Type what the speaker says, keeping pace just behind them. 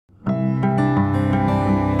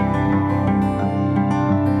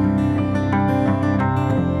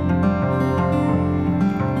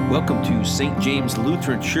to St. James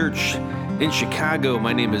Lutheran Church in Chicago.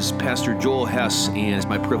 My name is Pastor Joel Hess, and it's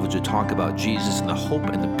my privilege to talk about Jesus and the hope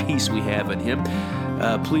and the peace we have in Him.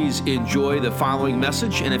 Please enjoy the following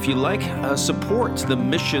message, and if you like, support the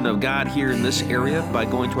mission of God here in this area by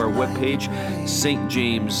going to our webpage,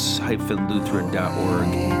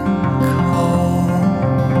 stjames-lutheran.org.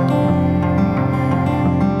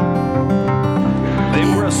 They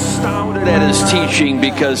were astounded at His teaching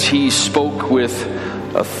because He spoke with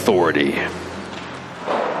authority.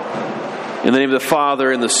 In the name of the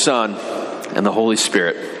Father, and the Son, and the Holy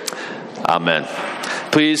Spirit. Amen.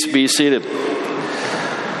 Please be seated.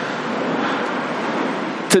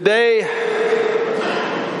 Today,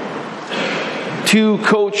 two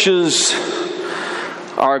coaches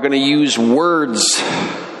are going to use words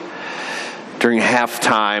during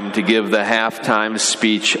halftime to give the halftime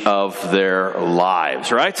speech of their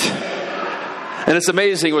lives, right? And it's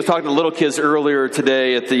amazing. We were talking to little kids earlier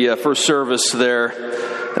today at the first service there,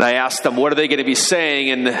 and I asked them, what are they going to be saying?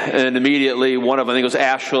 And immediately one of them, I think it was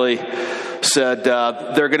Ashley, said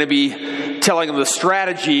they're going to be telling them the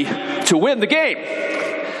strategy to win the game.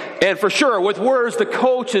 And for sure, with words, the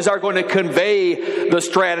coaches are going to convey the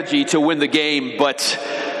strategy to win the game, but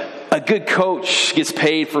a good coach gets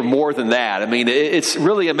paid for more than that. I mean, it's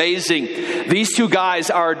really amazing. These two guys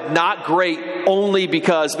are not great only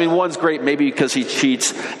because, one's great maybe because he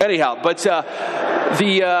cheats. Anyhow, but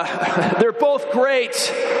they're both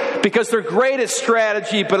great because they're great at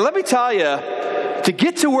strategy. But let me tell you, to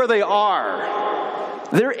get to where they are,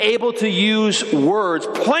 they're able to use words,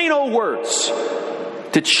 plain old words,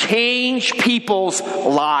 to change people's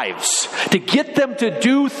lives, to get them to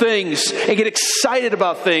do things and get excited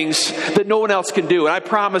about things that no one else can do. And I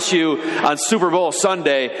promise you, on Super Bowl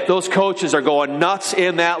Sunday, those coaches are going nuts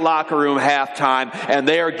in that locker room halftime, and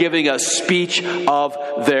they are giving a speech of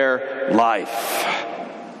their life,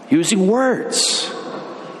 using words.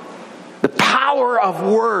 The power of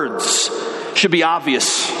words should be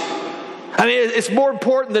obvious. It's more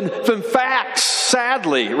important than facts,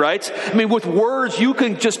 sadly, right? With words, you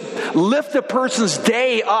can just lift a person's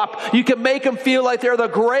day up. You can make them feel like they're the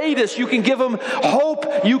greatest. You can give them hope.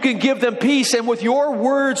 You can give them peace. And with your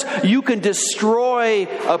words, you can destroy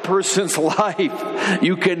a person's life.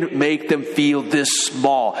 You can make them feel this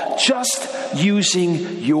small. Just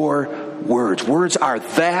using your words. Words are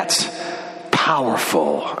that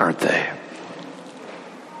powerful, aren't they?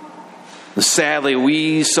 Sadly,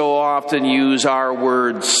 we so often use our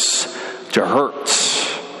words to hurt.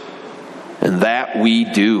 And that we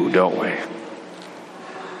do, don't we?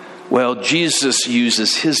 Well, Jesus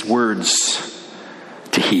uses His words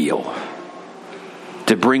to heal,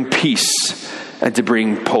 to bring peace, and to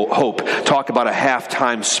bring hope. Talk about a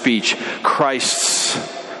halftime speech. Christ's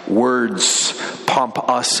words pump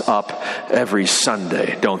us up every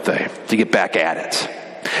Sunday, don't they? To get back at it.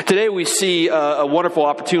 Today we see a wonderful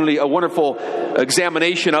opportunity, a wonderful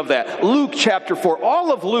examination of that. Luke chapter 4.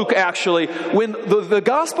 All of Luke, actually, when the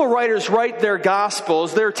gospel writers write their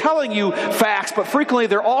gospels, they're telling you facts, but frequently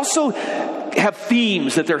they also have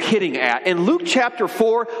themes that they're hitting at. In Luke chapter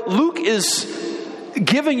 4, Luke is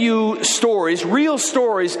giving you stories, real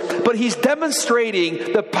stories, but he's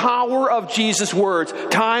demonstrating the power of Jesus' words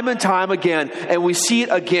time and time again, and we see it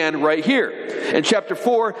again right here. In chapter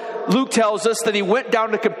 4, Luke tells us that he went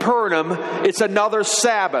down to Capernaum. It's another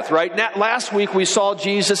Sabbath, right? Last week we saw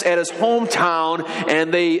Jesus at his hometown,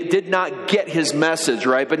 and they did not get his message,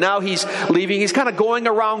 right? But now he's leaving. He's kind of going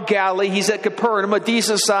around Galilee. He's at Capernaum, a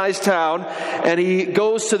decent-sized town, and he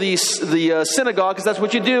goes to the synagogue, because that's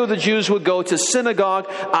what you do. The Jews would go to synagogue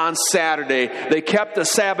on Saturday. They kept the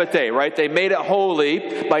Sabbath day, right? They made it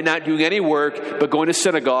holy by not doing any work, but going to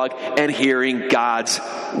synagogue and hearing God's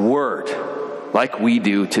word, like we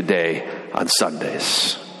do today on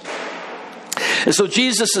Sundays. And so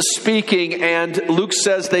Jesus is speaking, and Luke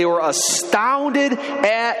says they were astounded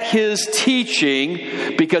at His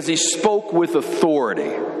teaching because He spoke with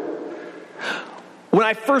authority. When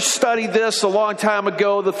I first studied this a long time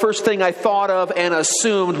ago, the first thing I thought of and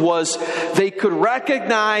assumed was they could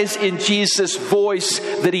recognize in Jesus' voice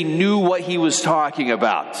that He knew what He was talking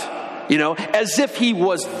about. As if He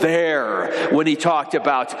was there when He talked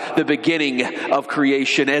about the beginning of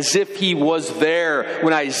creation, as if He was there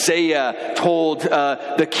when Isaiah told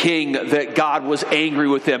the king that God was angry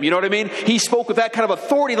with him. You know what I mean? He spoke with that kind of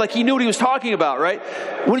authority, like He knew what He was talking about, right?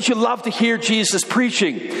 Wouldn't you love to hear Jesus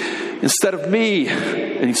preaching instead of me?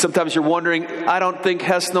 And sometimes you're wondering, I don't think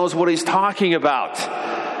Hess knows what he's talking about.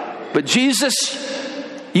 But Jesus,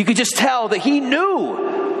 you could just tell that He knew.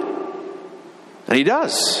 And He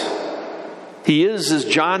does. He is, as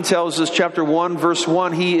John tells us, chapter 1, verse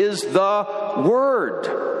 1, He is the Word.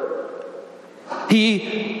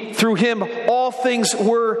 Through him, all things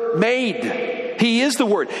were made. He is the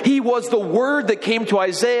Word. He was the Word that came to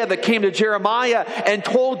Isaiah, that came to Jeremiah, and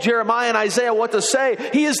told Jeremiah and Isaiah what to say.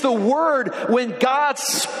 He is the Word when God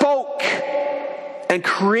spoke and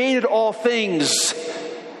created all things.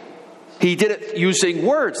 He did it using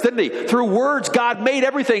words, didn't he? Through words, God made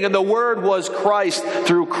everything, and the Word was Christ.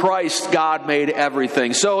 Through Christ, God made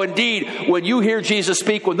everything. So indeed, when you hear Jesus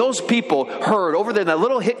speak, when those people heard over there in that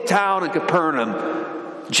little hick town in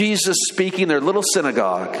Capernaum, Jesus speaking in their little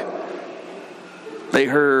synagogue, they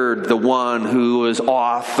heard the one who has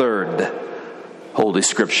authored Holy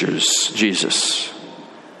Scriptures, Jesus.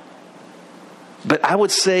 But I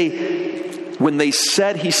would say, when they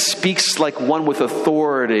said he speaks like one with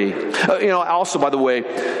authority. Also, by the way,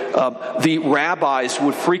 the rabbis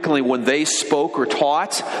would frequently, when they spoke or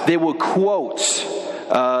taught, they would quote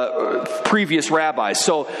previous rabbis.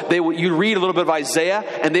 So you'd read a little bit of Isaiah,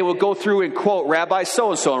 and they would go through and quote Rabbi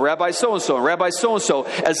so-and-so, and Rabbi so-and-so, and Rabbi so-and-so,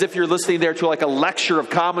 as if you're listening there to like a lecture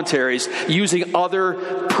of commentaries, using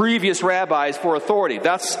other previous rabbis for authority.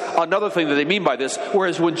 That's another thing that they mean by this.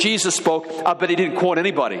 Whereas when Jesus spoke, I bet he didn't quote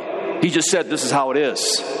anybody. He just said, this is how it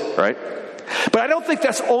is, right? But I don't think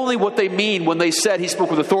that's only what they mean when they said he spoke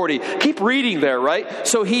with authority. Keep reading there, right?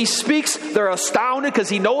 So he speaks, they're astounded because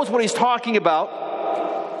he knows what he's talking about.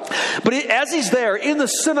 But as he's there in the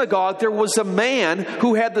synagogue, there was a man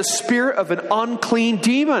who had the spirit of an unclean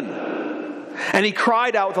demon. And he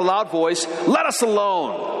cried out with a loud voice, "Let us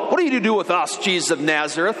alone. What are you to do with us, Jesus of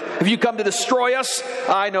Nazareth? Have you come to destroy us?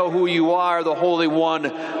 I know who you are, the Holy One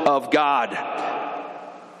of God."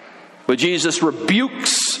 But Jesus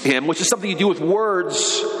rebukes him, which is something you do with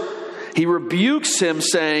words. He rebukes him,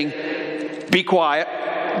 saying, "Be quiet,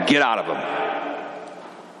 get out of him."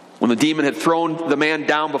 When the demon had thrown the man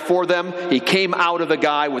down before them, he came out of the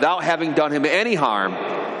guy without having done him any harm.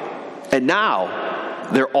 And now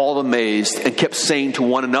they're all amazed and kept saying to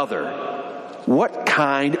one another, "What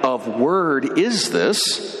kind of word is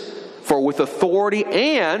this? For with authority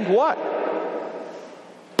and" what?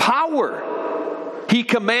 "Power. He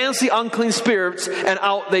commands the unclean spirits, and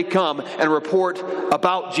out they come." And report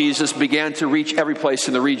about Jesus began to reach every place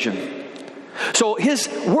in the region. So his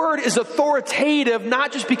word is authoritative,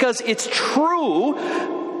 not just because it's true,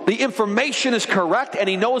 the information is correct, and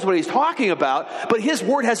he knows what he's talking about, but his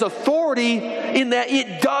word has authority in that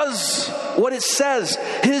it does what it says.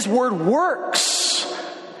 His word works.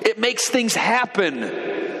 It makes things happen.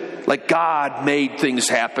 Like God made things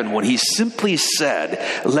happen when he simply said,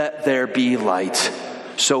 "Let there be light."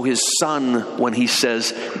 So his son, when he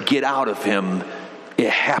says, "Get out of him," it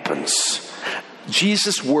happens.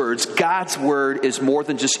 Jesus' words, God's word, is more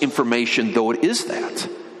than just information, though it is that.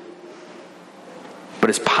 But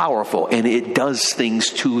it's powerful, and it does things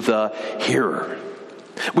to the hearer.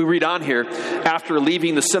 We read on here, after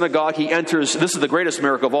leaving the synagogue, he enters, this is the greatest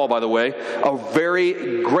miracle of all, by the way, a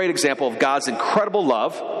very great example of God's incredible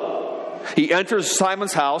love. He enters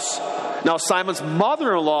Simon's house. Now Simon's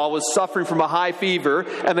mother-in-law was suffering from a high fever,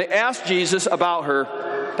 and they asked Jesus about her.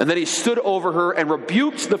 And then he stood over her and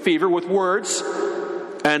rebuked the fever with words,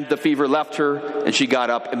 and the fever left her, and she got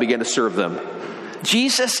up and began to serve them.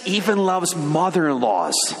 Jesus even loves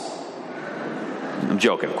mother-in-laws. I'm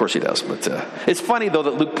joking, of course he does, but it's funny though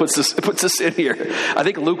that Luke puts this in here. I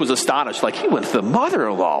think Luke was astonished, like he went to the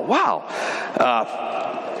mother-in-law. Wow.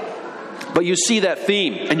 But you see that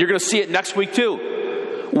theme, and you're going to see it next week too.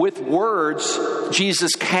 With words,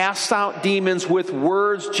 Jesus casts out demons. With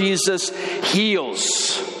words, Jesus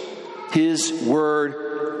heals. His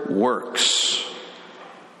word works.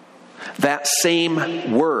 That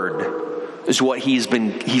same word is what he's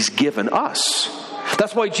given us.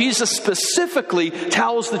 That's why Jesus specifically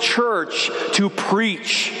tells the church to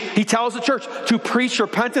preach. He tells the church to preach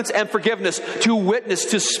repentance and forgiveness, to witness,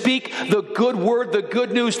 to speak the good word, the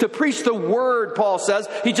good news, to preach the word, Paul says.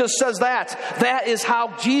 He just says that. That is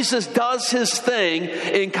how Jesus does his thing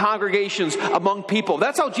in congregations among people.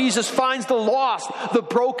 That's how Jesus finds the lost, the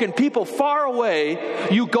broken, people far away.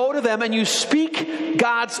 You go to them and you speak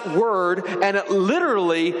God's word, and it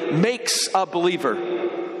literally makes a believer.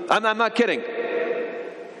 I'm not kidding.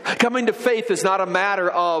 Coming to faith is not a matter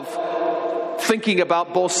of thinking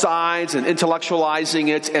about both sides and intellectualizing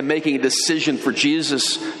it and making a decision for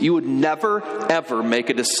Jesus. You would never, ever make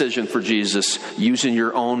a decision for Jesus using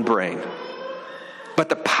your own brain. But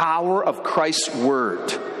the power of Christ's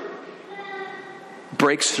word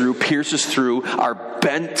breaks through, pierces through our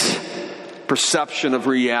bent perception of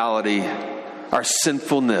reality, our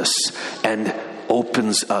sinfulness, and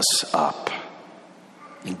opens us up.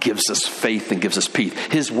 And gives us faith and gives us peace.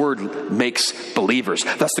 His word makes believers.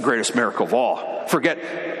 That's the greatest miracle of all.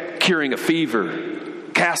 Forget curing a fever,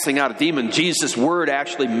 casting out a demon. Jesus' word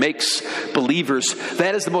actually makes believers.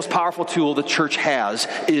 That is the most powerful tool the church has,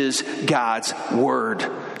 is God's word.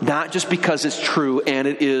 Not just because it's true and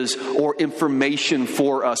it is, or information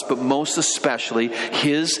for us, but most especially,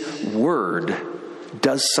 his word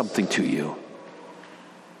does something to you.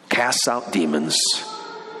 Casts out demons,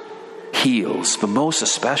 heals, but most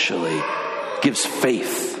especially gives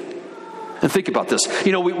faith. And think about this.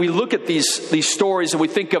 You know, we look at these stories and we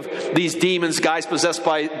think of these demons, guys possessed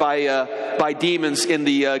by demons in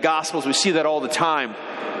the Gospels. We see that all the time.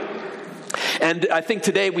 And I think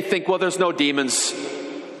today we think, well, there's no demons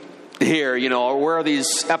here, you know, or where are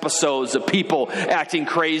these episodes of people acting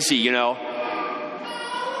crazy, you know?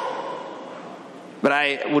 But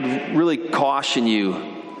I would really caution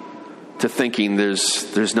you to thinking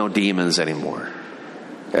there's no demons anymore.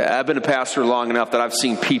 I've been a pastor long enough that I've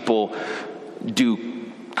seen people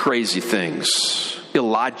do crazy things,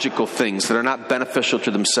 illogical things that are not beneficial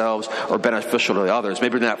to themselves or beneficial to others.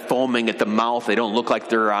 Maybe they're not foaming at the mouth. They don't look like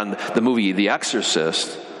they're on the movie The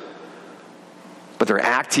Exorcist, but they're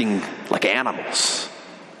acting like animals.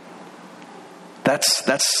 That's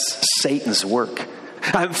Satan's work.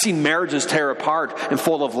 I've seen marriages tear apart and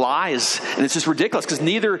full of lies, and it's just ridiculous because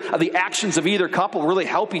neither of the actions of either couple really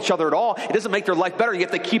help each other at all. It doesn't make their life better,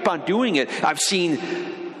 yet they keep on doing it. I've seen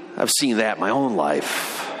that in my own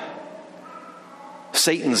life.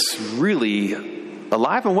 Satan's really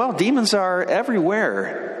alive and well. Demons are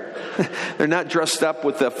everywhere. They're not dressed up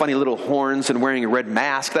with the funny little horns and wearing a red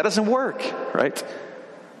mask. That doesn't work, right?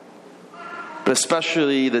 But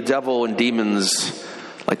especially the devil and demons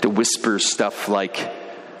like to whisper stuff like,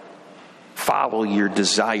 follow your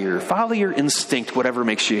desire, follow your instinct, whatever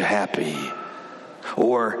makes you happy.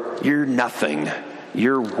 Or, you're nothing,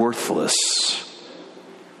 you're worthless,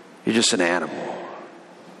 you're just an animal.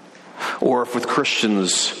 Or if with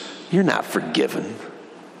Christians, you're not forgiven.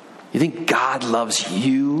 You think God loves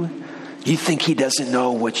you? You think he doesn't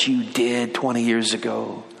know what you did 20 years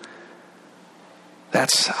ago?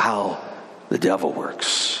 That's how the devil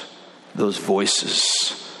works. Those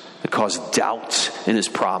voices that cause doubt in his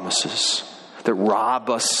promises, that rob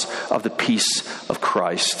us of the peace of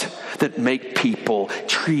Christ, that make people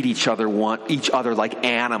treat each other like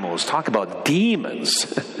animals. Talk about demons.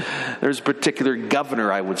 There's a particular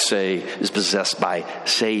governor, I would say, is possessed by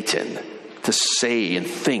Satan to say and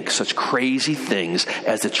think such crazy things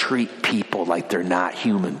as to treat people like they're not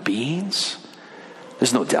human beings.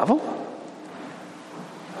 There's no devil.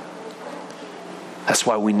 That's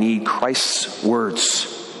why we need Christ's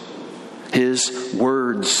words. His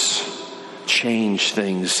words change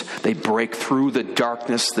things. They break through the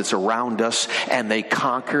darkness that's around us, and they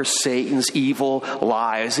conquer Satan's evil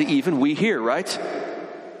lies that even we hear, right?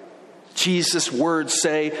 Jesus' words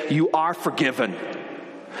say, you are forgiven.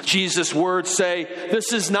 Jesus' words say,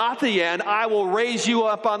 this is not the end. I will raise you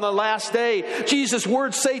up on the last day. Jesus'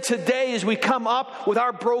 words say today, as we come up with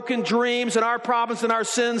our broken dreams and our problems and our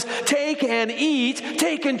sins, take and eat,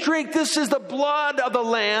 take and drink. This is the blood of the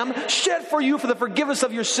Lamb shed for you for the forgiveness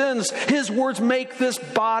of your sins. His words make this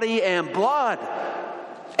body and blood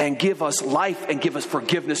and give us life and give us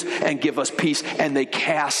forgiveness and give us peace. And they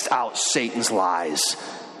cast out Satan's lies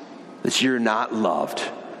that you're not loved,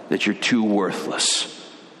 that you're too worthless,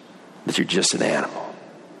 that you're just an animal.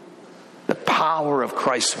 The power of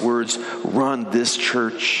Christ's words run this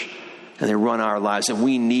church and they run our lives, and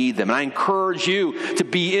we need them. And I encourage you to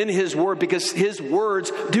be in his word because his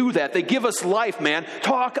words do that. They give us life, man.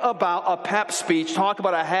 Talk about a pep speech. Talk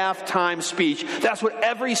about a halftime speech. That's what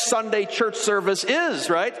every Sunday church service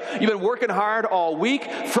is, right? You've been working hard all week,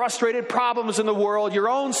 frustrated, problems in the world, your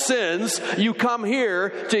own sins. You come here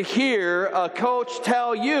to hear a coach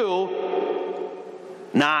tell you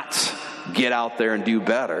not get out there and do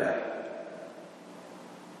better.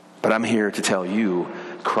 But I'm here to tell you,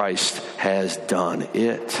 Christ has done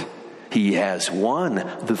it. He has won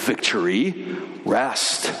the victory.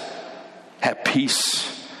 Rest. Have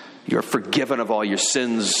peace. You're forgiven of all your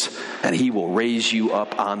sins, and he will raise you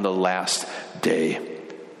up on the last day.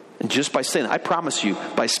 And just by saying that, I promise you,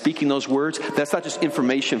 by speaking those words, that's not just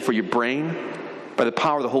information for your brain. By the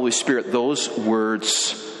power of the Holy Spirit, those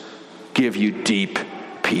words give you deep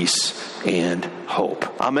peace and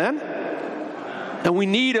hope. Amen? And we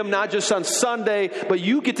need them not just on Sunday, but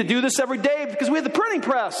you get to do this every day because we have the printing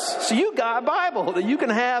press. So you got a Bible that you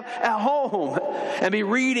can have at home and be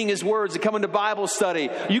reading his words and come into Bible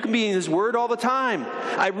study. You can be in his word all the time.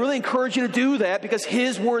 I really encourage you to do that because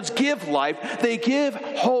his words give life. They give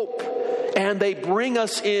hope. And they bring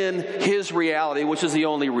us in his reality, which is the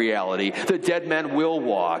only reality. The dead men will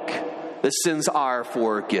walk. The sins are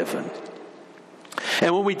forgiven.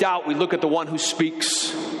 And when we doubt, we look at the one who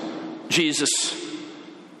speaks, Jesus.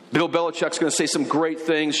 Bill Belichick's going to say some great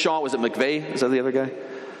things. Sean, was it McVay? Is that the other guy?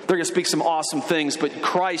 They're going to speak some awesome things, but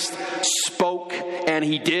Christ spoke and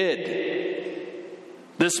he did.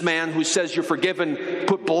 This man who says you're forgiven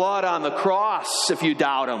put blood on the cross if you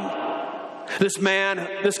doubt him. This man,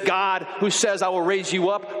 this God who says I will raise you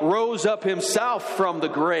up, rose up himself from the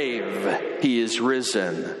grave. He is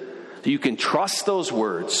risen. You can trust those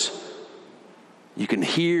words. You can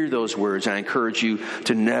hear those words. I encourage you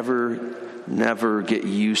to never get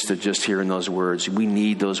used to just hearing those words. We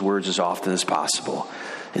need those words as often as possible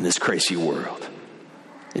in this crazy world.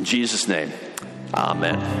 In Jesus' name,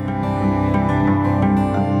 amen.